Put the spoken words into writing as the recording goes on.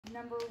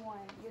Number 1,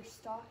 your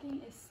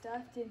stocking is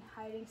stuffed and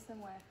hiding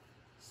somewhere.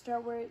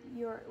 Start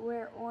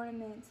where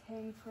ornaments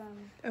hang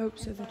from. Oh,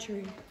 so the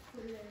tree.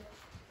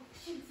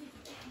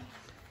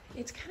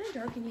 It's kind of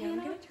dark in here. I'm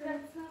gonna turn.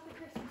 That's not the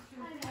Christmas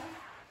tree. I know.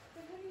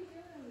 So what are you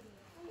doing?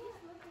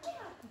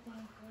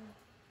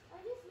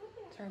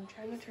 Sorry, I'm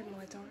trying to turn the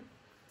lights on.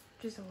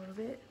 Just a little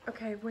bit.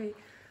 Okay, wait.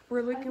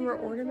 We're looking where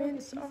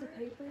ornaments are.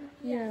 Paper?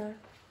 Yeah.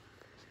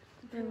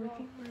 We're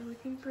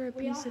looking for a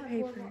piece of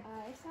paper.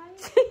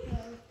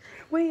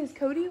 Wait, is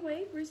Cody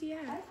awake? Where's he I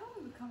at? told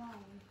him to come on.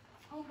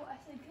 Oh, I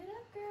said, get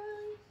up,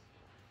 girlie.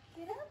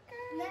 Get up,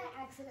 girl. And then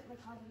I accidentally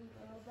called him a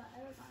girl, but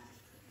it was not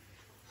accident.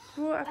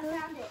 Well, I I feel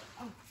like, found it.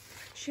 Oh,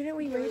 shouldn't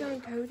we wait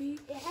on Cody?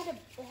 it had a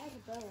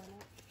bow on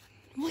it.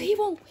 Well, he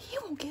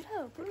won't get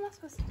up. What am I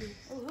supposed to do?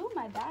 Oh, who am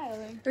I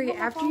dialing? Okay,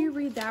 after you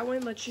read that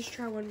one, let's just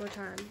try one more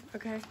time,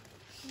 okay?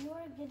 You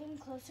are getting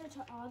closer to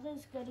all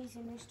those goodies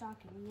in your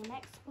stocking. The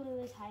next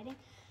clue is hiding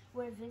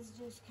where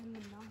visitors come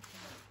and knock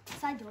on.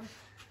 Side door.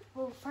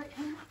 Well, first,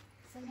 Hannah,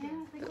 I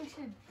think we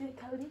should get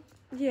Cody.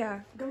 Yeah.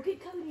 Go get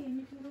Cody and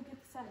you can go get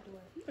the side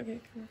door. Okay,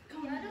 come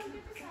on. Y'all don't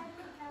get the side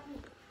door without me.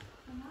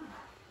 Come on.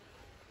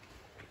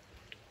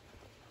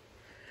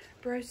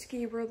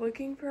 Broski, we're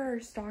looking for our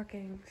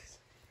stockings.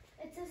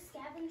 It's a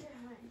scavenger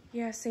hunt.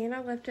 Yeah,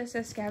 Santa left us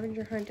a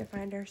scavenger hunt to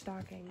find our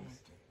stockings.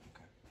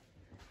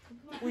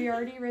 We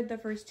already read the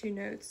first 2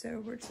 notes,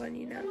 so we're just letting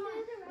you know.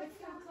 Let's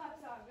go.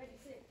 Claps on. Ready,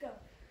 sit, go.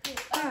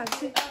 Ah,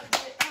 sit.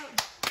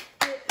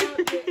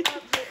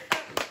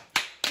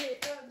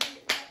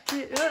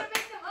 Get up.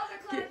 Make some other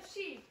clap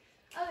sheet.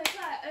 Other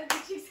clap.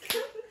 Okay, she's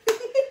coming.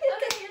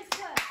 Okay, here's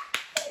clap.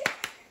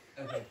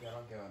 Okay, but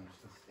I'll go. I'm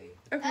just stay.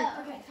 Okay.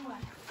 Okay, come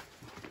on.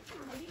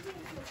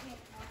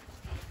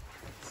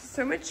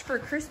 So much for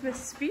Christmas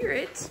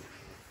spirit.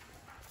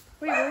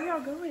 Wait, where are y'all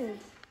going?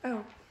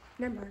 Oh,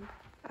 never mind.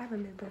 I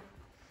remember.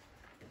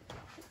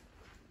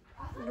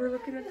 We're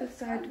looking at the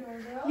side door.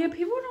 Yeah,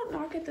 people don't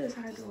knock at the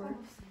side door.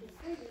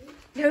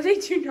 No, they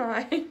do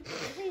not. They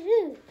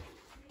do.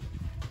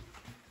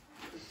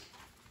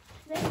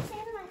 They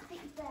stand my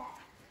feet back.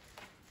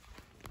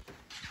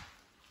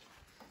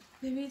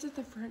 Maybe it's at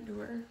the front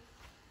door.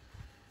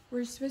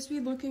 We're supposed to be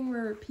looking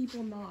where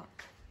people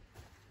knock.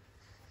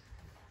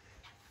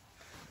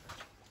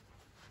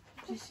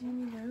 Do you see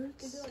any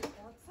notes? Is it like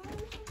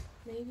outside?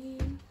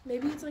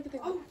 Maybe it's like at the.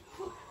 Oh.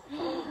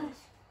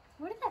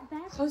 Where did that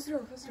bag Close the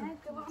door. Close the door.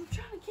 I'm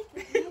trying to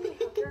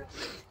get this.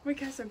 We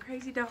got some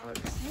crazy dogs.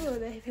 Oh,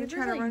 they're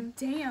trying to run.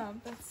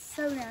 Damn, that's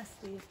so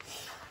nasty.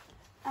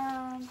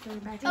 Go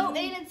back Oh, in.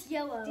 and it's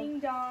yellow. Ding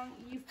dong,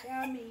 you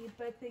found me,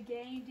 but the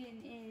game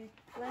didn't end.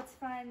 Let's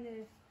find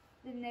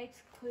the next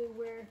clue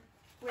where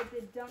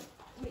the dunk.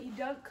 What you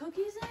dunk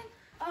cookies in?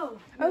 Oh.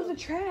 Oh, the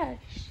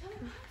trash.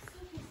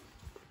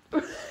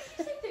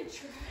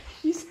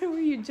 You said where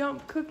you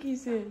dump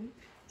cookies in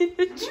the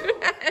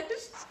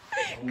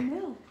trash.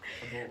 Milk.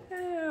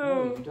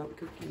 Oh. You dump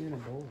cookies in a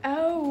bowl.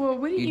 Oh, well,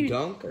 what do you?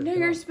 dunk or No,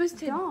 you're dump? supposed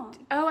to Dump.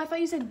 Oh, I thought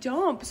you said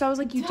dump. So I was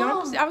like, you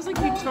dump. Dump. I was like,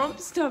 you dump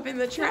stuff in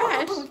the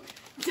trash.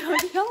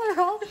 Y'all are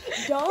all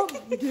dumb,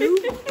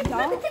 dude.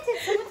 Dumb.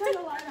 Someone turn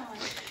the light on.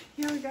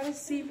 Yeah, we gotta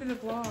see for the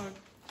vlog.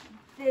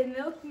 The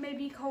milk may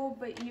be cold,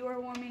 but you are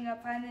warming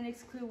up. Find the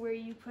next clue where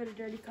you put a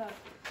dirty cup.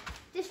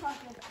 Dishwasher.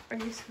 Are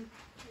you?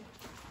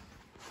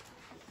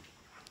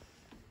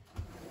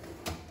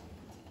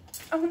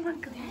 Oh my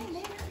god.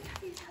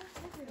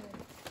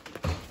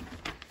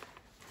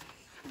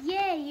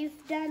 Yay,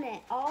 you've done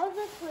it. All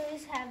the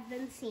clues have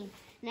been seen.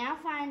 Now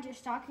find your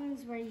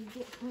stockings where you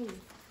get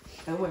clean.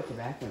 I went to the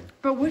bathroom.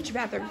 But which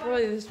bathroom?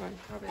 Probably this one.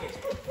 Probably this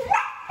one.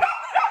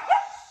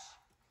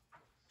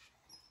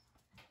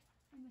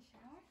 In the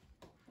shower?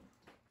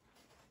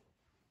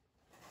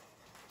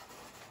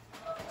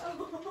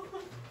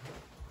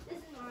 This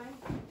is mine.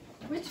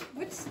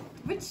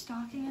 Which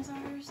stocking is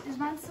ours? Is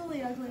mine still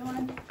the ugly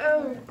one?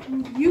 Oh,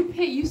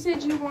 you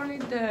said you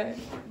wanted the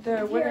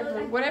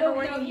whatever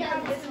one you. Yeah,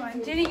 this one.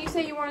 Didn't you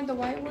say you wanted the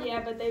white one?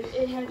 Yeah, but it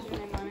has your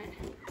name on it.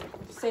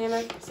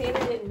 Santa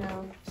didn't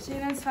know.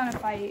 Shannon's trying to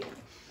fight.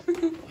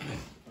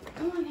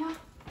 Come on, yeah.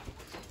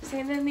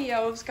 Santa and the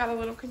elves got a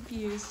little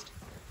confused.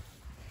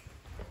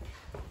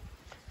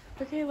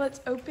 Okay, let's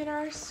open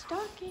our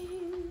stockings.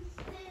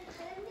 They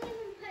didn't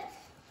even put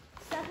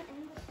stuff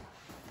in the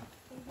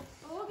stockings.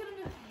 Oh, look at a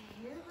new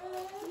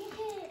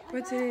hairbrush.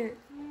 What's in it?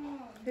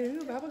 Ooh,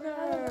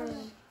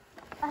 bubblegum.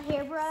 A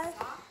hairbrush.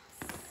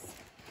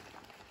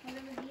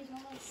 Whatever these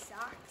are my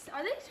socks.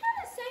 Are they trying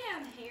to say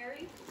I'm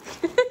hairy?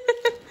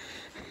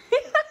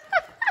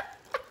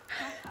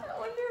 I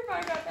wonder if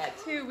I got that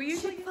too. We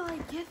usually Chick-fil-A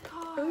gift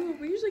card. Oh,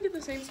 we usually get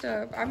the same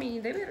stuff. I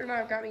mean, they better not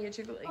have got me a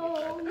Chick-fil-A gift Oh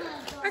card. my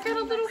god. I got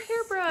a little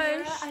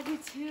hairbrush. Yeah, I do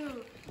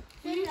too.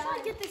 We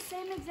usually get the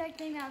same exact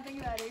thing now.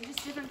 Think about it,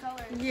 just different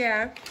colors.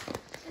 Yeah.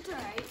 It's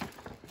alright.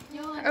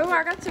 Oh,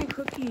 I got some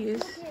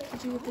cookies.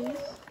 Did you get these?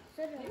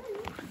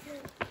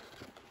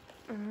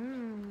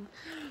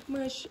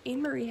 Mush.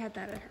 Anne Marie had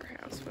that at her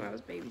house when I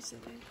was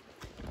babysitting.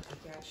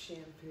 I got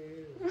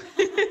shampoo.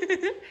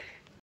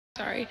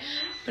 Sorry.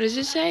 What does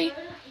it say?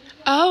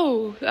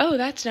 Oh,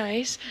 that's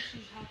nice.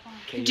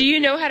 Do you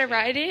know how to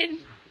ride it?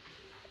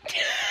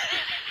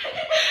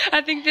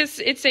 I think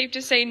it's safe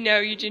to say no,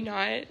 you do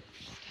not.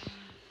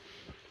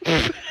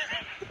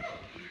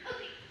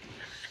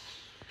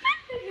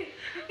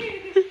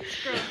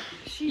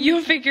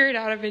 You'll figure it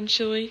out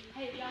eventually.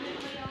 Hey, y'all want to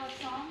play y'all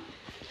a song?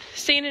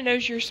 Santa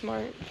knows you're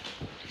smart.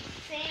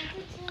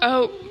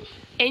 Oh,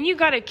 and you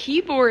got a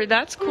keyboard.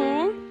 That's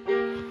cool.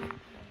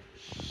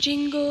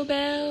 Jingle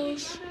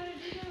bells.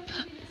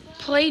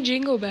 Play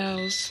Jingle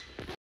Bells.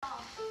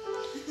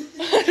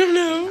 I don't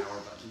know.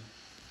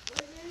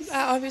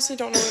 I obviously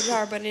don't know what a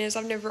power button is.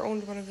 I've never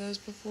owned one of those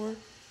before.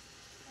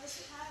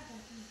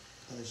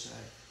 Other side.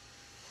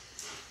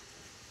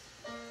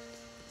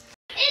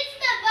 It's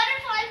the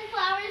butterflies and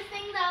flowers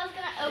thing that I was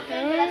gonna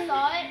open, but I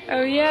saw it.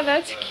 Oh yeah,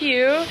 that's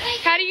cute.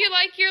 How do you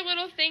like your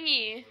little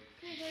thingy?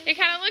 It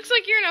kind of looks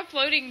like you're in a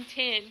floating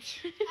tent.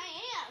 I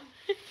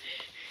am.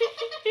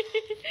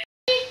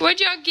 What'd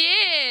y'all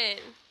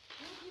get?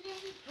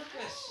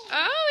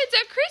 Oh, it's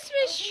a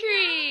Christmas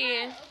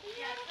tree.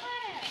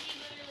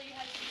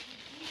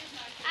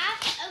 I have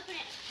to open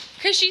it.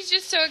 Because she's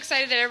just so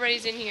excited that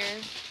everybody's in here.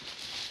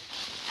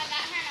 I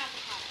got her an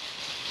avocado.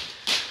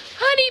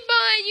 Honey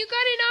Bun, you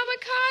got an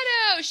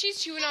avocado. She's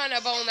chewing on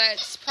a bone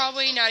that's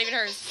probably not even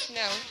hers.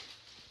 No.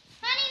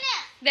 Honey,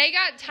 no. They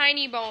got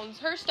tiny bones.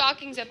 Her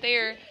stocking's up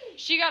there.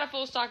 She got a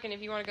full stocking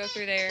if you want to go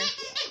through there.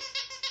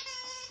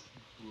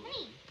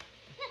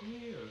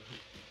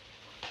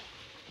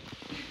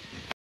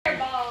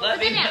 Let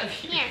me know.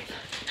 Here.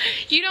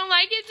 You don't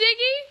like it,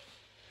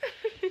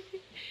 Ziggy?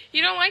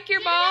 You don't like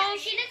your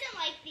balls? She doesn't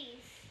like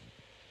these.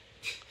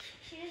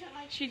 She doesn't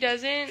like. She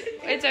doesn't?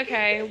 It's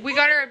okay. We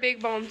got her a big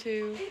bone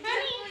too.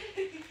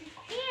 Honey,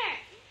 here.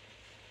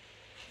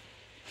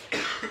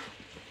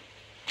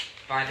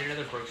 Find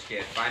another Brooks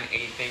gift. Find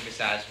anything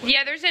besides what.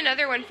 Yeah, there's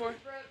another one for.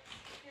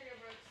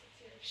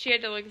 She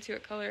had to look into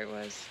what color it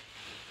was.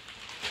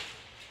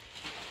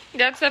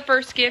 That's the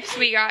first gifts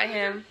we got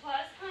him.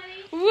 Plus,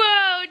 honey.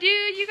 Whoa,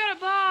 dude, you got a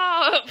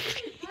ball.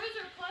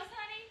 Bruiser Plus,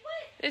 honey.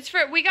 What? It's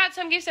for. We got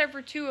some gifts there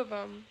for 2 of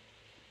them.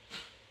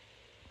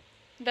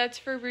 That's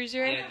for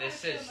Bruiser. Yeah, this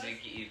says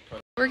Ziggy.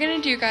 We're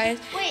gonna do, guys.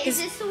 Wait, is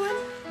this the one?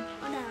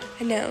 Oh no.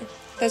 I know.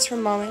 That's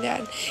from Mom and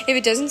Dad. If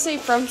it doesn't say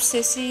from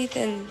Sissy,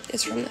 then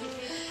it's from them.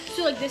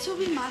 So like this will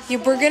be my. Yeah,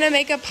 we're gonna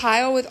make a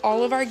pile with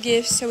all of our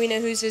gifts so we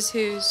know whose is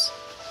whose.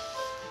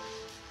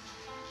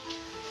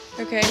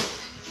 Okay,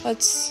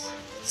 let's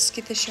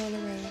get this show on the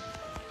road.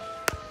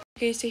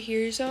 Okay, so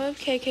here's all of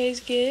KK's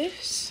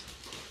gifts.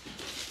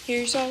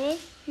 Here's all of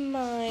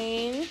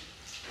mine.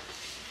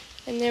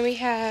 And then we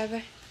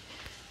have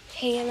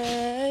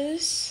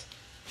Hannah's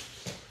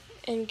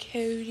and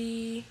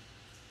Cody.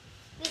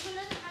 This one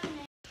doesn't have a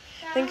name.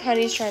 I think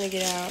Honey's trying to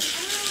get out.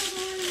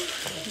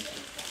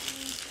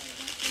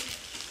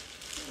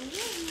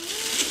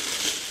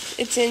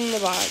 It's in the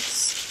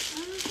box.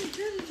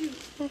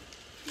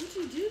 What'd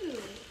you do to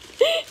it?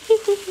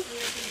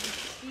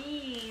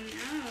 Bean.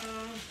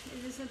 Oh,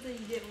 is this something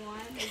you didn't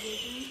want? Or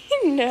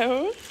didn't? No.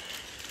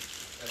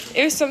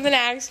 It was something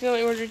I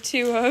accidentally ordered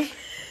 2 of.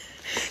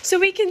 So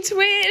we can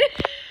twin.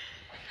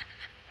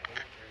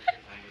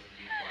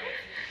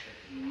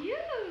 You,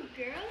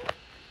 girl.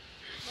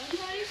 What,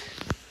 honey?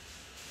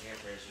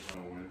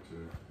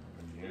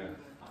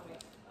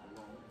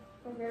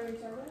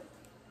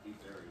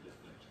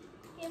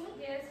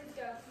 Yes, let's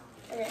go.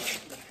 Okay.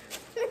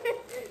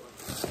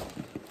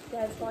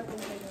 Dad's walking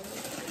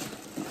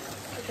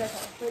It's okay.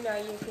 We know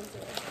you can do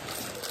it.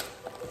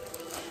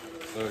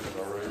 Look, it's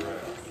already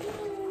red.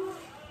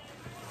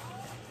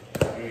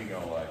 You ain't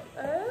gonna like it.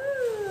 Oh.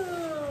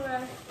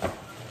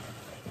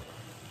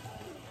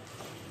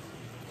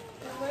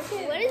 Look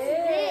at What is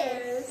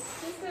this.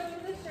 This is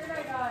the shirt I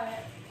got.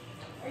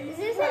 Are you Is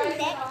this a surprised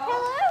neck at all?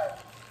 pillow?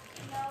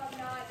 No, I'm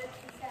not. That's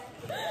the sad.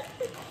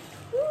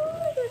 Ooh,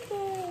 look at this.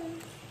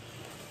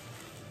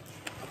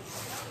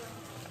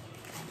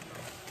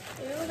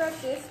 Ooh, we got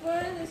this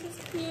one. This is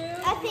cute.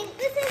 I think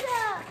this is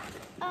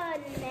a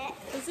neck.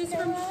 This is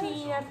from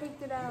Shein. I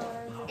picked it out.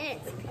 And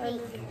it's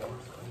pink,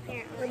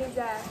 apparently. What is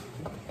that?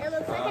 It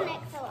looks like a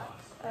neck pillow.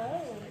 Oh.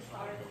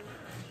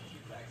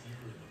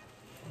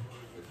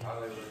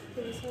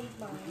 This one's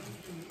mine.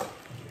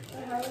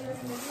 Oh, how is this?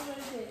 What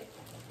is it?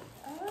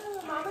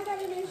 Oh, Mama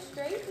got a new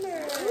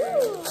straightener.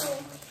 Ooh.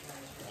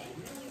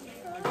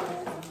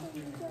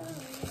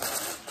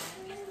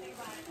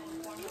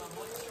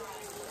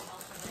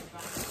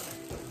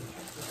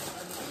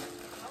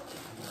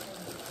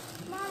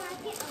 Mom, I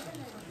can't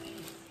open it.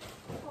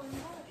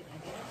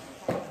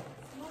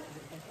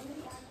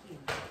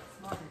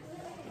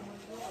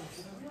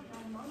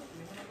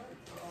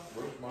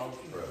 Where's Mom's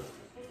present?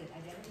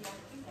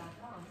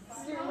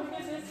 Sister, look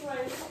at this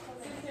one.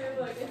 Sister,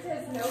 look. It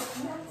says no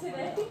more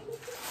today.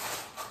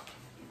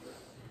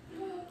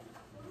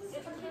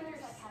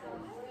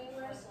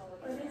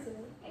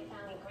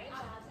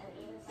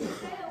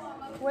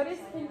 What is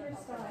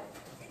Pinterest got?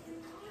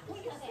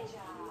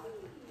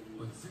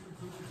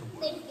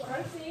 Thank you.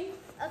 Mercy.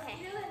 Okay.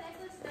 You know that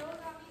necklace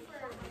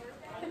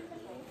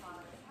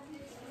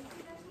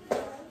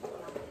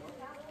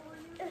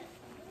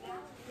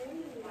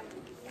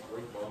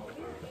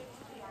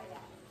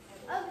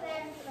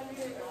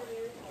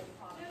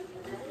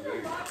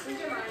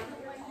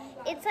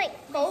It's like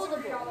foldable.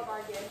 What about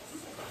ours?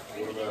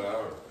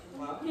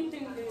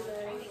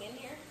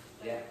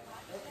 Yeah.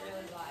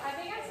 I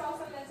think I saw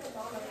something that said $1.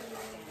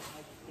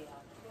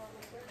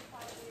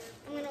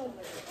 I'm gonna wear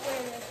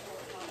this.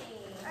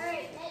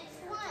 Alright,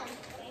 next one.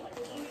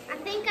 I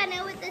think I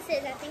know what this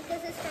is. I think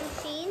this is from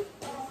Shein.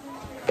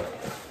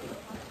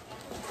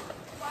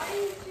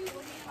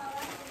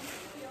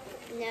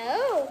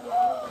 No.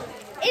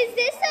 Is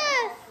this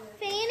a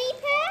fanny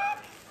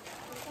pack?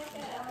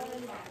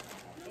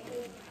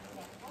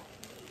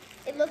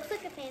 It looks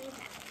like a fanny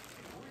pack.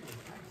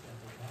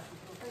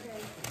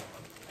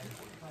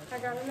 I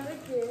got another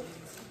gift.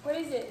 What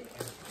is it?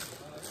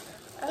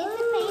 It's a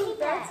fanny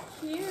That's pack.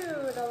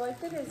 cute. I like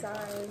the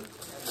design.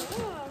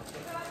 Oh.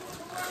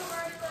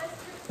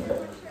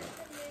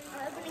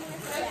 Opening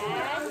this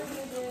bag.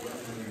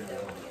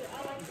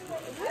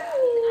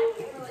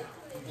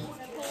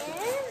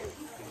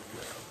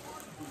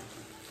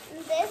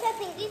 This, I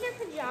think these are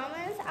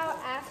pajamas. I'll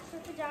ask for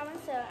pajamas,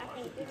 so I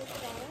think these are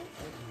pajamas.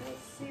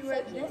 Let's see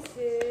what this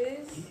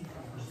is.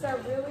 So I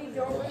really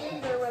don't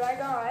remember what I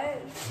got.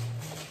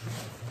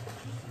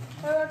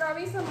 Oh, I got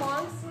me some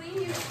long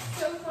sleeves.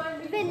 So fun.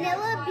 because Vanilla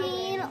that's my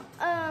bean way.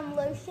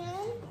 lotion.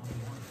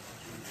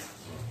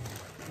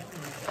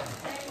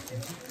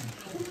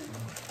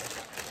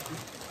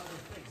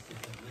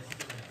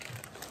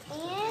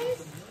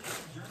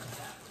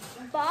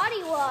 And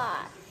body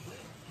wash.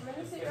 Let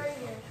me sit right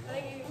here.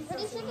 I'm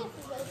pretty sure this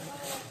is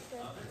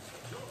lotion.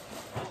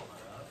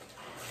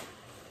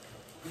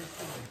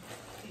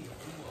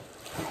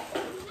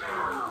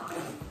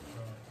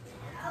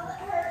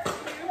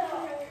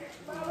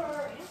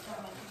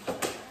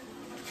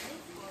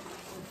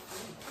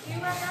 Dude, I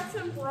got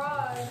some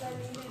bras. I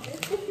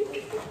needed.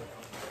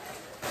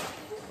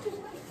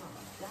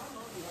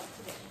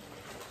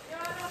 Yeah,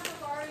 I have to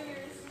borrow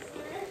yours,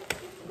 sister.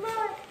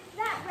 Mom,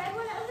 that red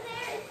one over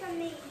there is from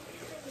me.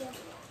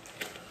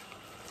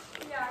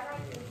 Yeah, I got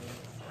you.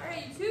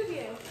 Alright, 2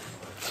 gifts.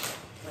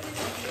 What is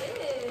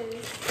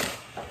this?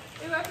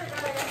 Ooh, I forgot.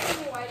 I got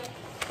some white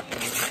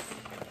shoes.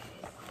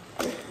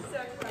 So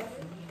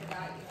excited.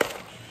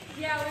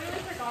 Yeah, I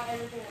literally forgot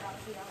everything about it,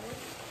 to be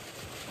honest.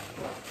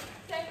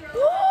 Second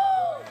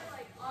row,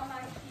 like on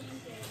my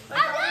keys. I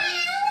got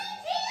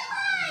LED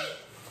light!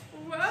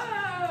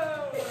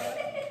 Whoa!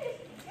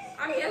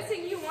 I'm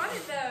guessing you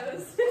wanted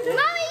those. Mommy, you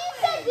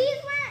said these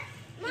weren't.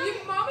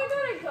 Mama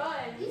got a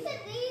gun. You said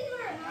these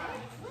were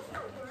mine. What the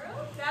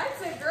world?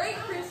 That's a great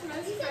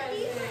Christmas You said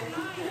these present. weren't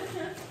mine. You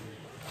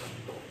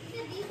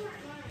said these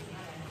weren't mine.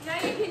 Now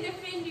you can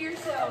defend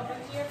yourself if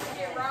you ever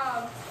get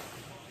robbed.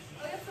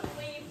 Oh, that's a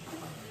leaf.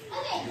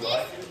 Okay,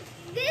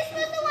 this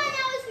was the one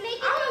I was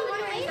making I all was the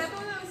wondering, is noise. that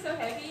the one that was so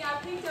heavy? I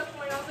picked up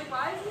one. I was like,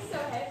 why is this so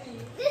heavy?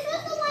 This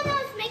was the one I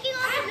was making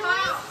all the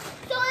noise.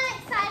 So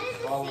I'm excited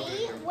to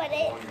see what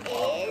it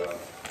is.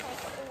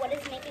 Like, what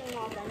is making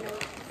all the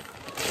noise.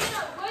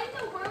 Yeah, what in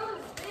the world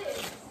is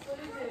this? What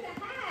is it?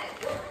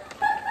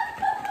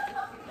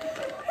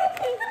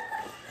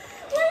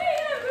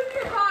 Wait, move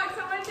your box.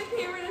 I want the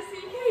camera to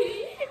see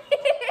Katie.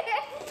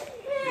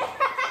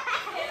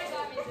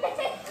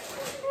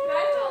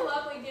 That's a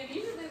lovely gift.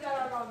 You should leave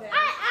that on all day.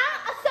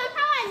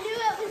 Somehow I knew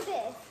it was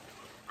this.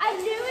 I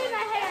knew in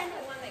my head.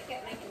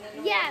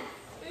 Yeah.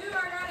 Ooh, I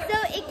got a So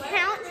it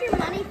counts your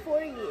money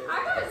for you. I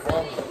got so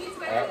many cute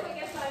sweaters. I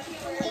guess I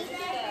can't wear it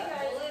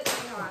because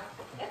it's not.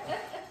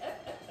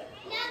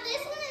 Now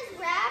this one is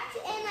wrapped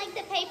in like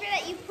the paper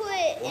that you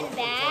put in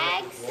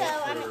bags. So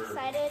I'm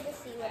excited to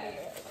see what it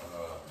is.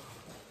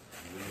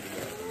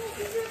 Look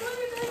at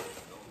this.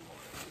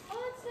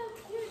 Oh, it's so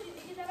cute. Did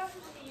you get that off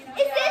of Shein? Is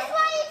this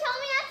why you told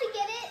me not to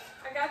get it?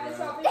 I got this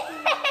off of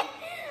Shein.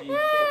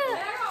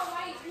 They're all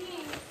white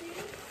jeans. See?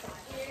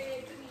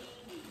 It's me.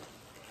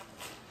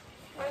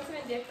 Want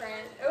something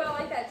different? Oh, I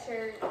like that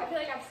shirt. I feel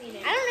like I've seen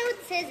it. I don't know what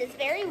this is. It's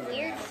very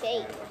weird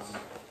shaped.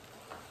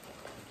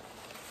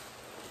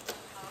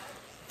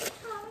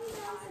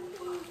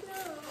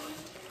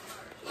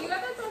 You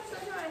got that stuff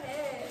stuck in my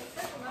head.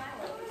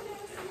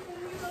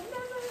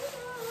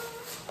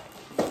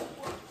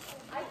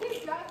 I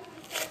keep dropping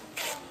this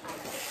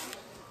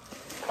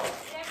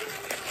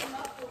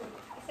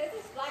It says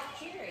it's black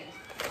cherry.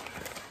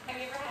 Have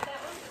you ever had that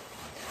one?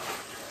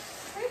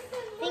 I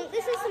think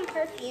this is some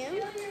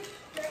perfume.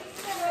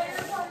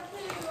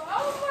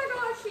 Oh my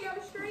gosh, she got a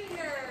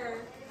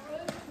straightener.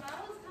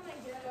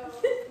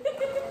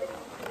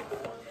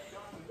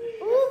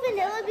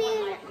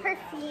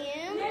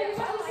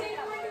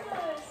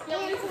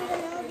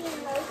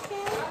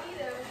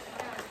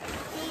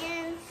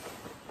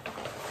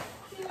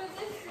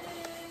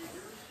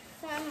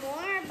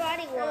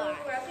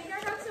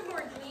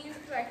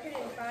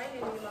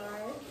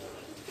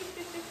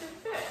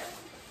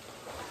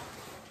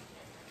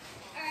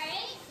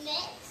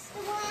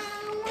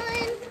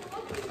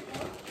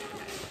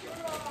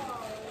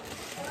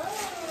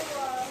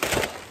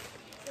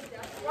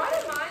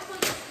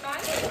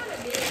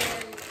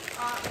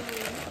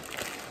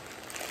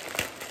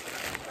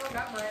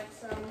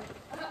 some.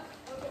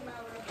 Look at my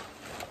room.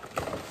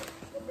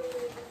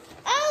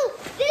 Oh,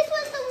 this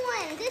was the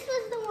one. This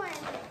was the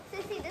one.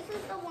 Sissy, this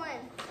was the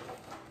one.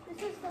 This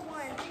was the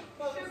one.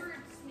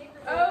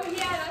 Oh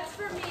yeah, that's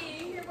for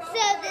me. You're welcome.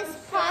 So this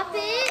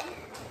poppet.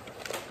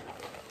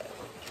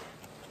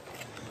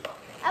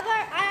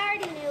 I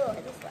already knew what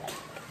this was,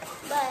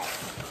 but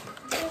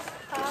this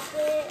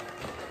poppet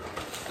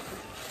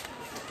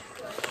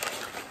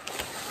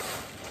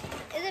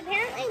is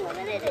apparently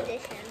limited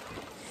edition.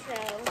 So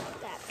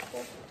that's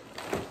cool.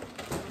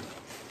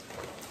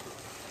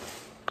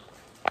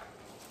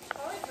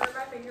 Probably hurt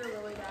my finger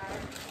really bad.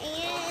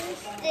 And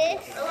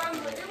this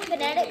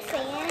phonetic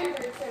sand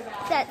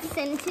that's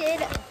scented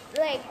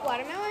like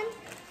watermelon.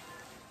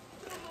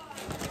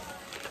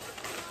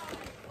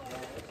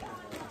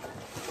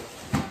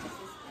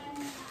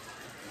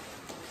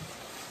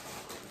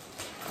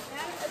 Now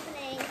I'm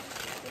opening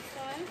this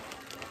one.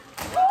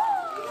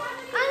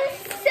 I'm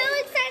so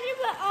excited to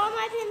put all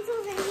my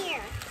pencils in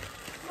here.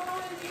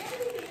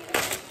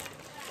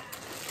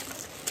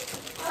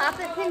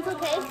 Poppet pencil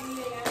case.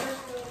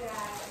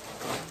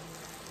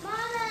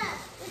 Mama,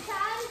 the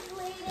child is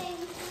bleeding.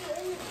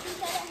 She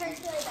said it hurts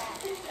really bad.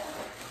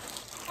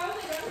 I was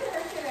like, I'm gonna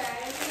hurt your bad.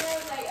 And she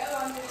was like, oh,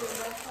 I'm gonna do it.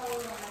 That's how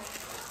we're going.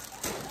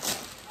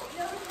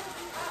 No, because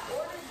I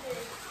ordered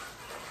this.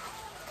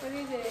 What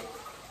is it?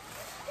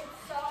 It's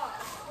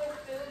sauce with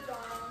foods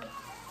on.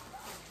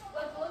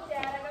 Look,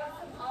 Dad, I got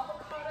some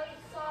avocado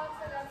sauce,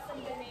 I got some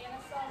banana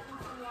sauce, and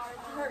some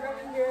watermelon. Hurt my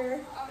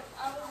finger.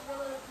 I was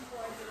really looking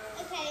forward to it.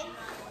 Okay,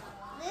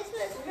 this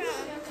was from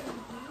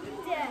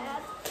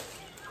Dad.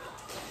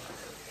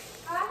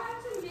 I have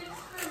some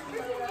gifts for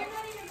you. You're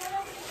not even going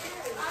over the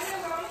food. I know,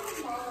 but I was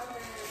smaller.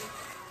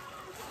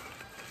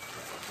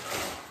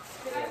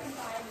 But I can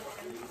find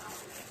one.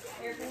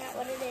 Here, Isn't that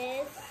what it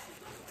is?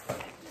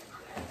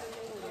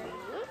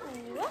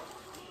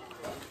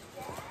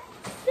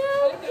 So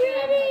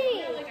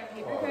pretty! like a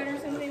paper cut or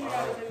something when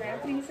I was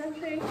wrapping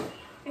something.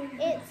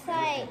 It's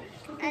like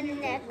a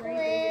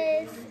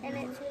necklace and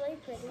it's really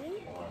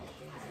pretty.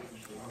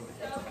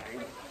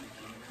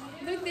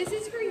 Look, this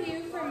is for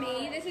you, for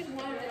me. This is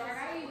one of them. I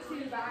got you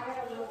two, but I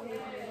got a little paper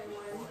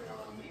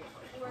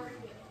one.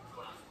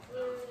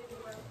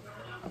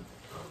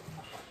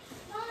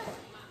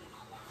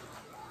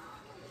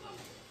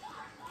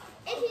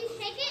 If you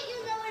shake it,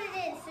 you'll know what it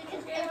is. So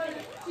just open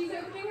it. She's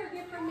opening her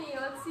gift for me.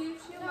 Let's see if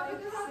she likes it.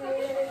 This is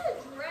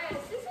a dress.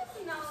 This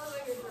does not look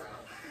like a dress.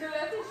 No,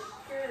 that's a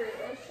shirt.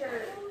 A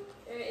shirt.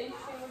 An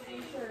interesting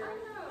looking shirt. I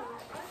don't know.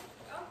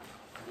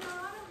 No,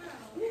 I don't know.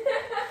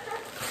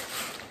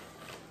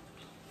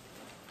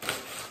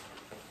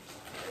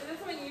 Is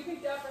this one you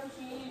picked up from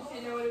Shein? You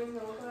didn't know what it was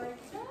going to look like?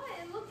 No,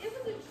 it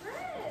was a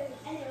dress.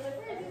 And it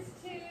looked like this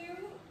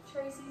too.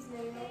 Tracy's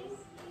nails.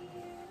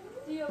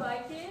 Do you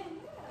like it?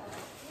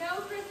 No,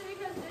 Kristen,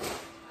 because this,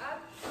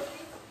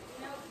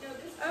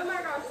 this. Oh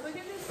my gosh, look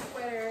at this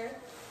sweater.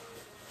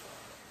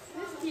 Is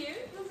this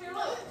cute?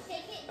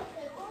 Shake it.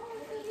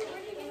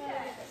 Where'd you get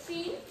that?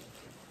 Shein?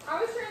 I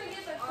was trying to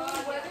get the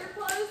cold weather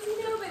clothes,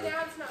 you know, but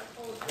now it's not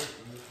cold.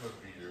 This must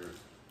be yours.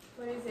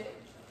 What is it?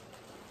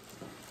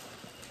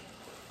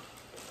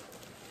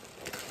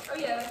 Oh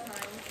yeah, that's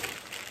mine.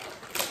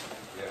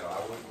 Yeah, I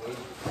wouldn't lose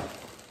it.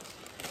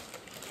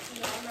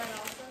 No, mine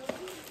also.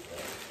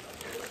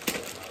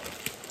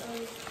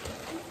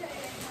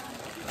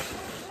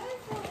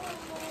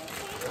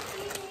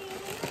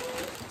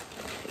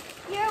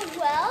 You're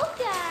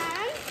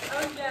welcome.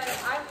 Oh yeah,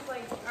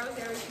 I was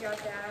there when she got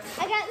that.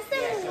 I got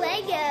some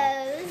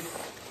Legos.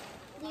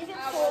 These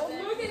are cool.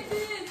 Look at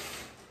this.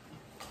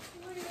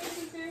 Look at this,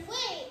 sister.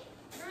 Wait,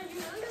 Girl, you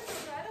really got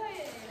some red on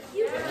it.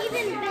 you can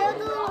even build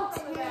a little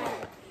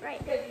tent. Right.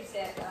 Because you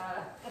said,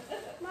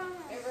 Mama.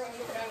 remember when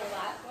you put on the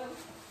last one?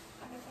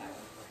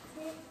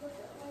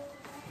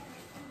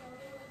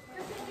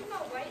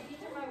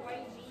 These are my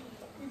white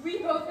jeans. We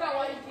both got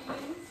white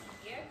jeans.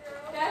 Yeah,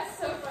 girl. That's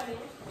so funny.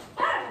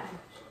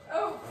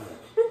 Oh.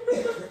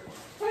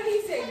 What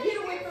did he say? Get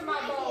away from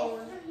my bowl.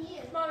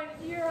 Mom,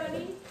 do you hear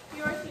honey?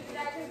 You are seeing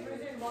that because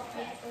Bridget walked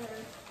next to her.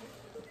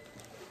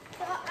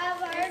 So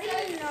I've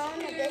already known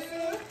that this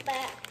is,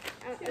 but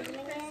I'm Here's a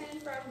opening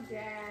it. present from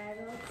Dad.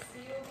 Let's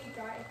see what we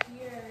got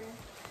here.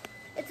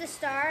 It's a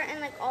star, and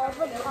like all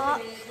the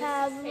pops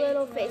have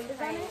little faces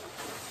on it.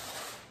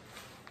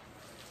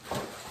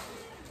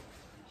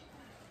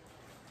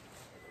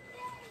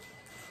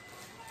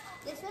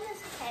 This one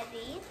is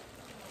heavy.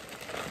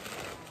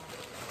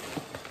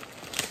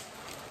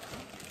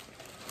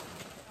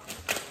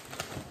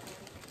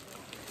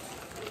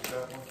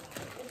 That one?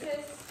 It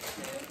says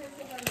two kisses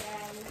from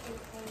Dad. This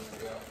is one.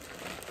 Yeah.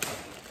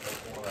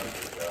 That's one I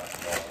just got.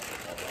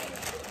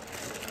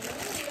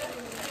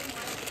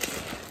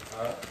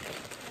 Huh?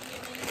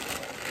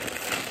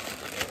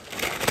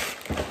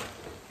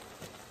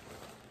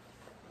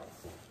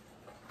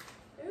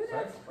 Ooh,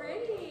 that's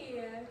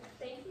pretty.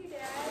 Thank you,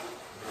 Dad.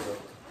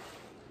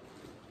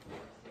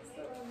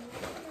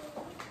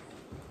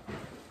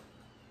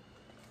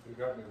 Who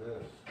got me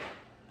this?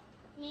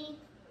 Me.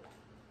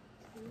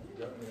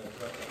 got me a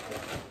second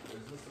one.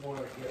 Is this the one I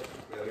get?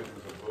 Yeah, it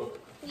was a book.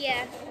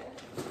 Yeah.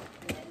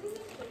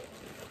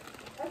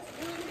 That's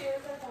really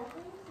weird. That's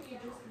awesome. So you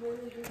just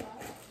really do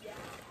that? Yeah.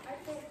 I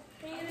think,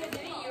 Hannah,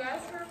 didn't you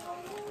ask for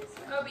photos?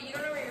 Oh, but you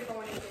don't know where you're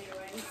going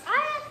anyway. I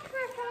asked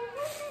for a phone.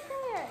 Where's it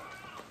there?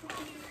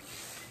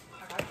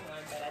 I got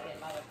one, but I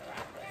didn't bother to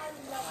wrap it. I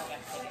love I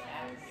got to take it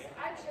back.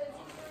 I chose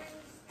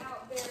earrings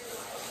out there.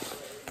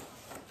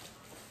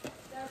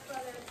 That's why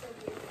they're so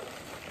beautiful.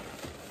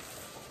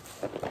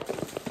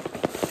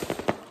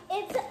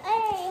 It's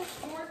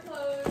a More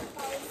clothes,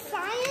 probably.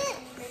 science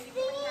Maybe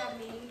thing. have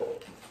me.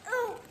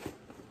 Oh,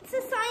 it's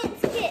a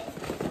science kit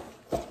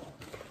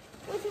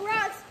with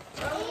rocks.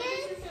 Oh,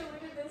 And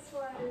look at this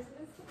one. Isn't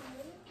this the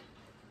one?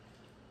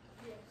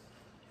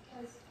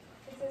 Yes.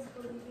 It says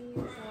believing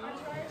yourself. I'm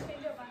trying to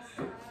change up my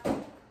style.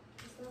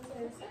 This one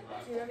says,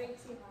 do you make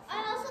too hot? I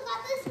also got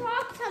this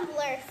rock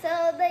tumbler, so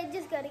they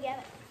just go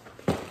together.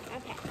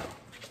 Okay.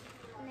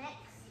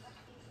 Next.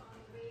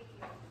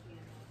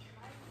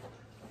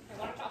 I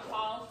want to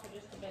pause for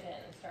just a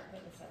minute and start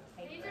putting some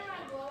tape. These are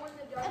my glow in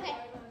the dark Okay.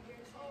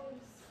 eyeliners.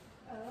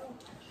 Oh.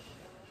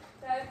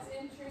 That's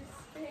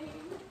interesting.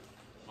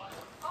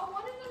 I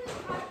wanted them to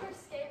try for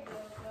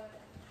skateboard,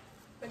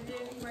 but it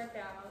didn't work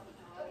out.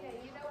 Okay,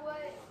 you know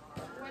what?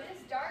 When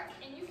it's dark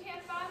and you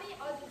can't find me,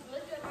 I'll just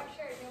lift up my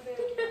shirt and you'll be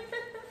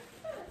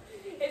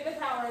if the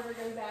power ever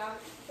goes out.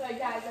 So like,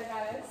 guys, I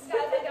got us.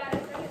 Guys, I got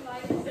us. Freaking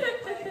lights.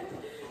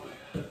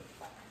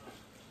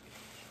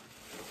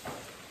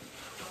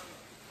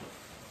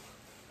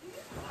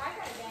 I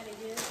got daddy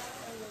gift.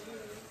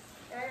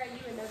 And I got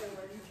you another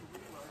one.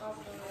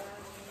 Also,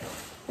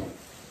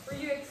 were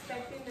you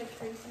expecting the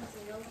Tracy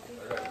Singles I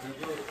to got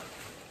two books.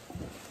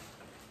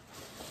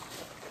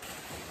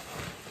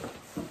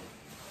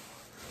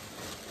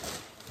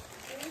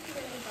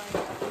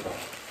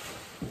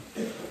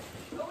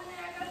 Oh, and then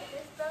I got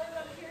this belly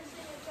button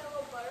piercing and a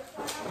little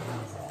butterfly.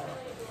 This is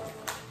really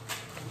adorable.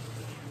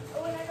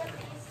 Oh, and I got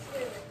these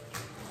too.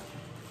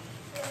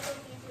 Yeah, I got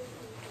these too.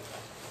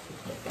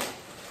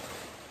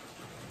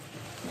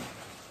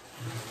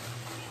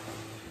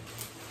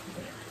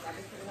 I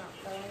just put it on,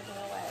 throw anything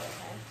away,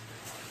 okay?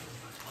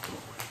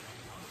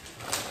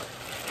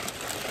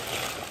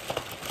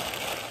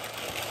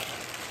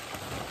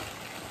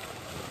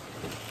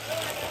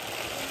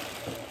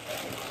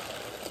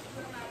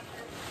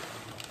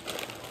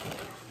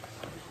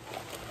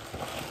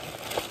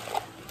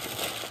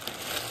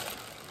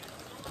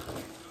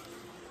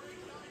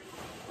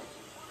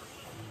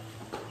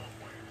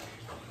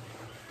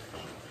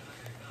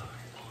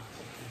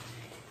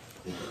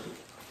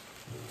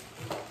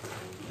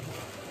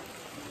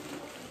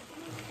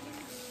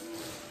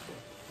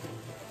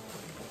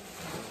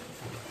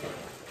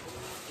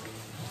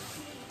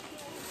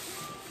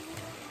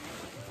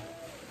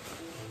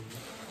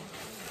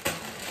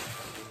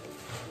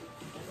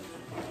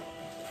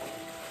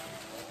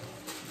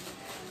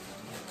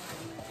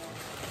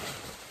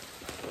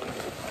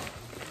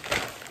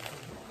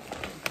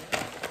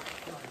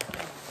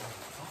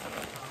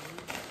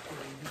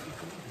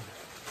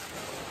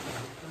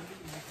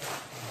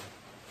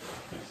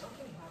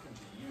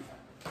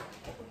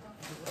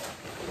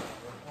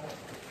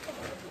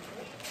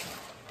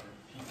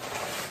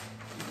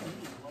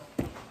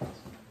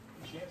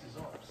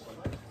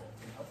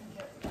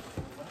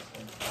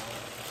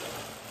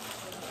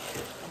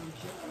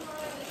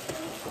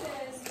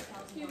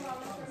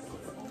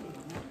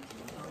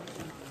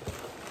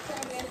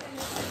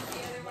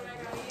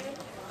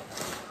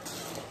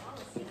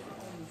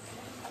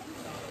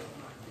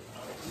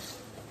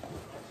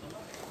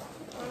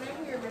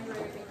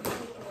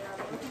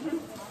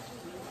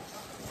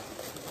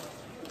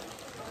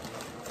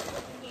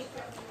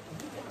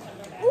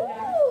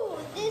 Ooh,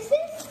 this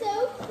is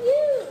so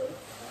cute.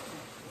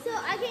 So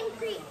I can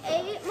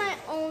create my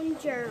own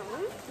journal.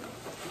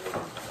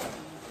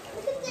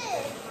 Look at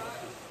this.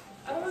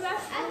 Oh,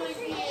 that's I really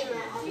can create cute.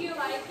 my own Do you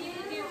like it? Do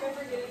you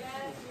remember getting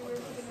that? Do you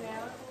remember picking it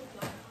out?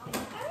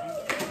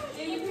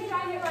 Yeah, you can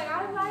kind of like,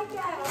 I like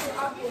that.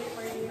 I'll get it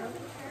for you.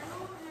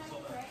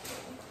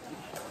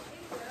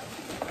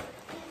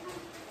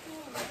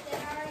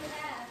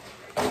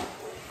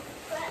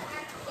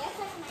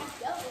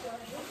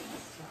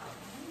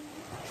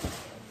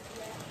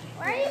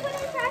 Why are you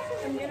putting trash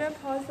in I'm the gonna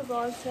pause the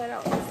vlog so I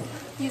don't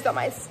use all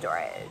my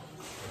storage.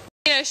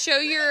 Yeah, show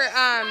your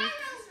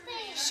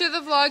show the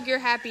vlog your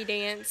happy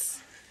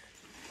dance.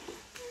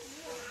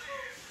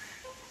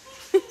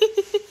 This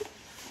is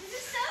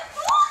so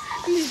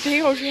cool. These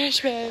big old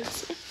trash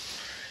bags.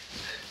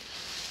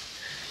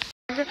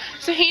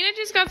 So Hannah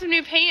just got some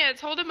new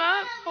pants. Hold them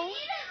up. Hold.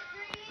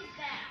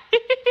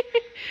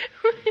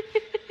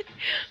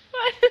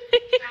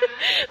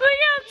 Look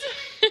out.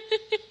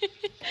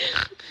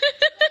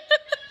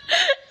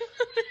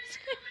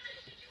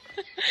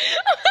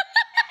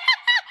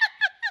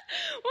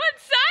 What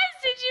size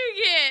did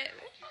you get?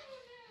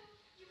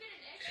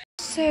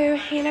 So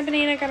Hannah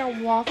Banana got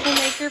a waffle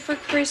maker for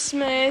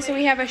Christmas, and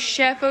we have a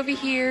chef over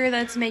here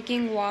that's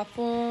making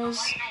waffles.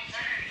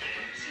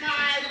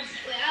 My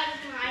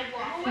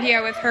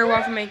Yeah, with her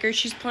waffle maker.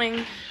 She's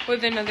playing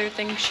with another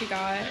thing she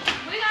got.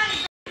 We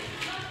already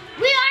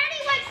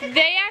watched the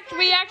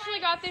We actually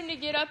got them to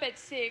get up at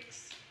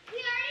 6. We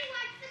already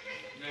watched the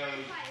Christmas No,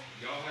 movie twice.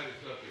 y'all had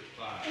us up at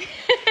 5.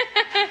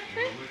 And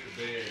we went to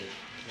bed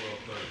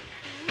at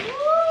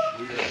 12:30.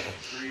 We were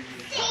screaming.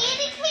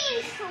 Sandy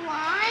King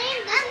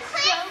slime. This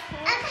is so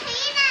cool.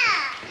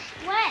 Hannah.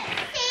 What?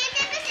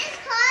 Santa Mrs.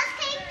 Claus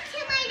came to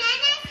my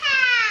nana's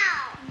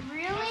house.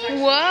 Really?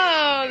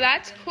 Whoa,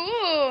 that's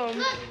cool.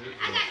 Look,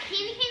 I got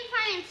candy cane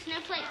slime and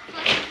snowflake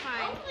fluffy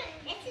slime.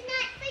 It's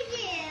not for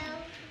you.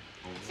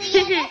 So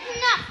yeah,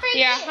 that's not for you.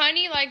 Yeah,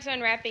 Honey likes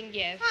unwrapping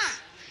gifts. Huh.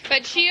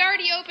 But she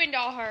already opened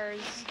all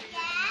hers. Yeah.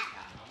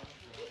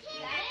 You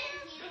can't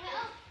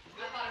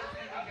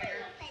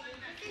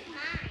This is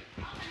mine.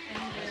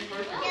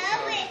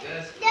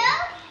 No,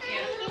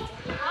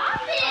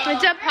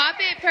 It's a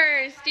Pop-It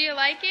purse. Do you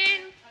like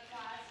it?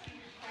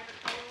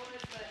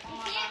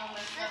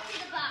 Let's see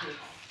the box.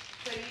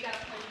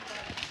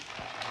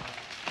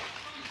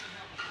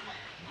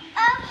 A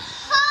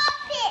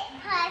Pop-It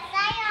purse. I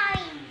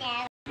already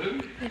know.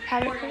 The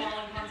Pop-It purse?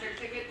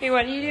 Hey,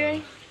 what are you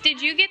doing?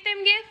 Did you get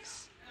them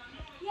gifts?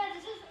 Yeah,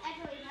 this is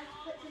actually not to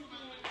put something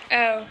in.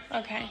 Oh,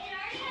 okay.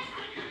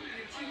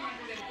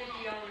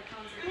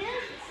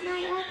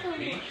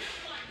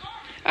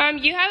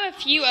 You have a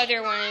few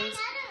other ones.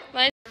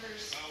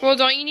 Well,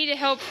 don't you need to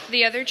help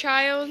the other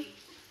child? You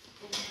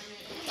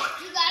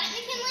got it,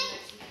 McKinley?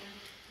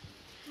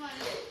 Come on.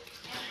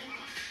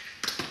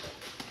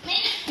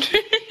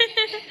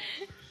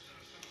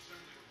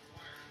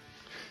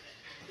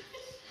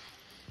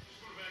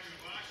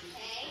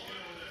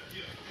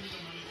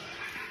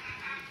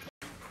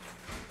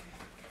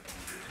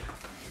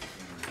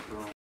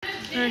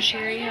 Oh,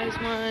 Sherry has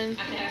one.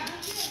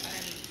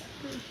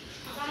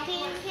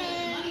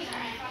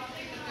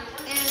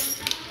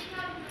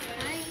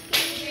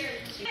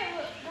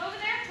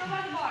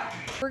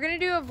 We're gonna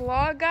do a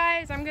vlog,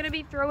 guys. I'm gonna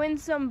be throwing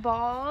some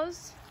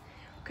balls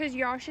because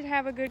y'all should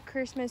have a good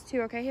Christmas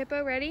too. Okay,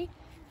 Hippo, ready?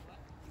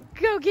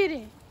 Go get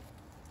it.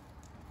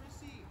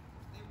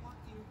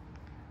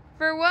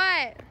 For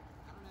what?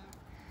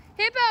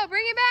 Hippo,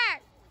 bring it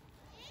back.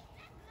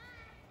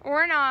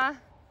 Or not.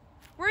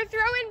 We're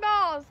throwing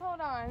balls. Hold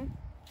on.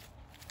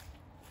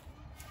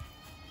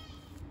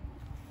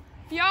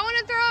 Y'all want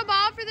to throw a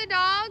ball for the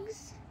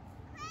dogs?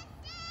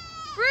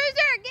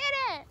 Bruiser, get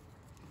it.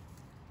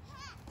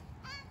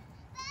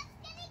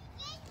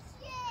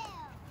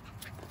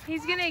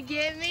 He's gonna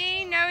get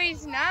me? No,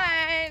 he's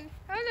not.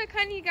 Oh, look,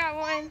 honey, got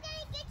one.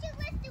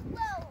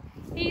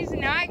 He's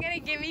not gonna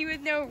get me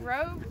with no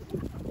rope.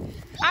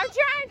 I'm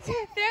trying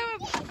to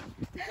throw a...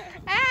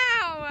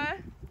 Ow!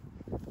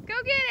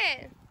 Go get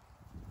it.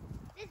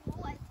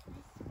 Oh,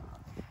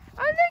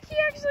 look, he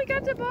actually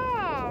got the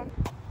ball.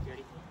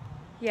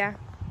 Yeah.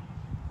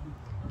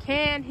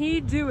 Can he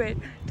do it?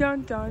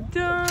 Dun, dun,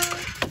 dun.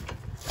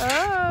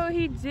 Oh,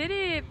 he did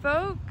it,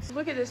 folks.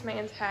 Look at this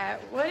man's hat.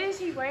 What is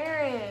he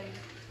wearing?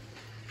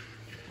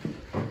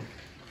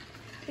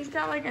 He's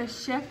got like a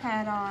chef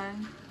hat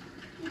on.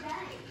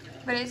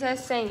 But it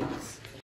says Saints.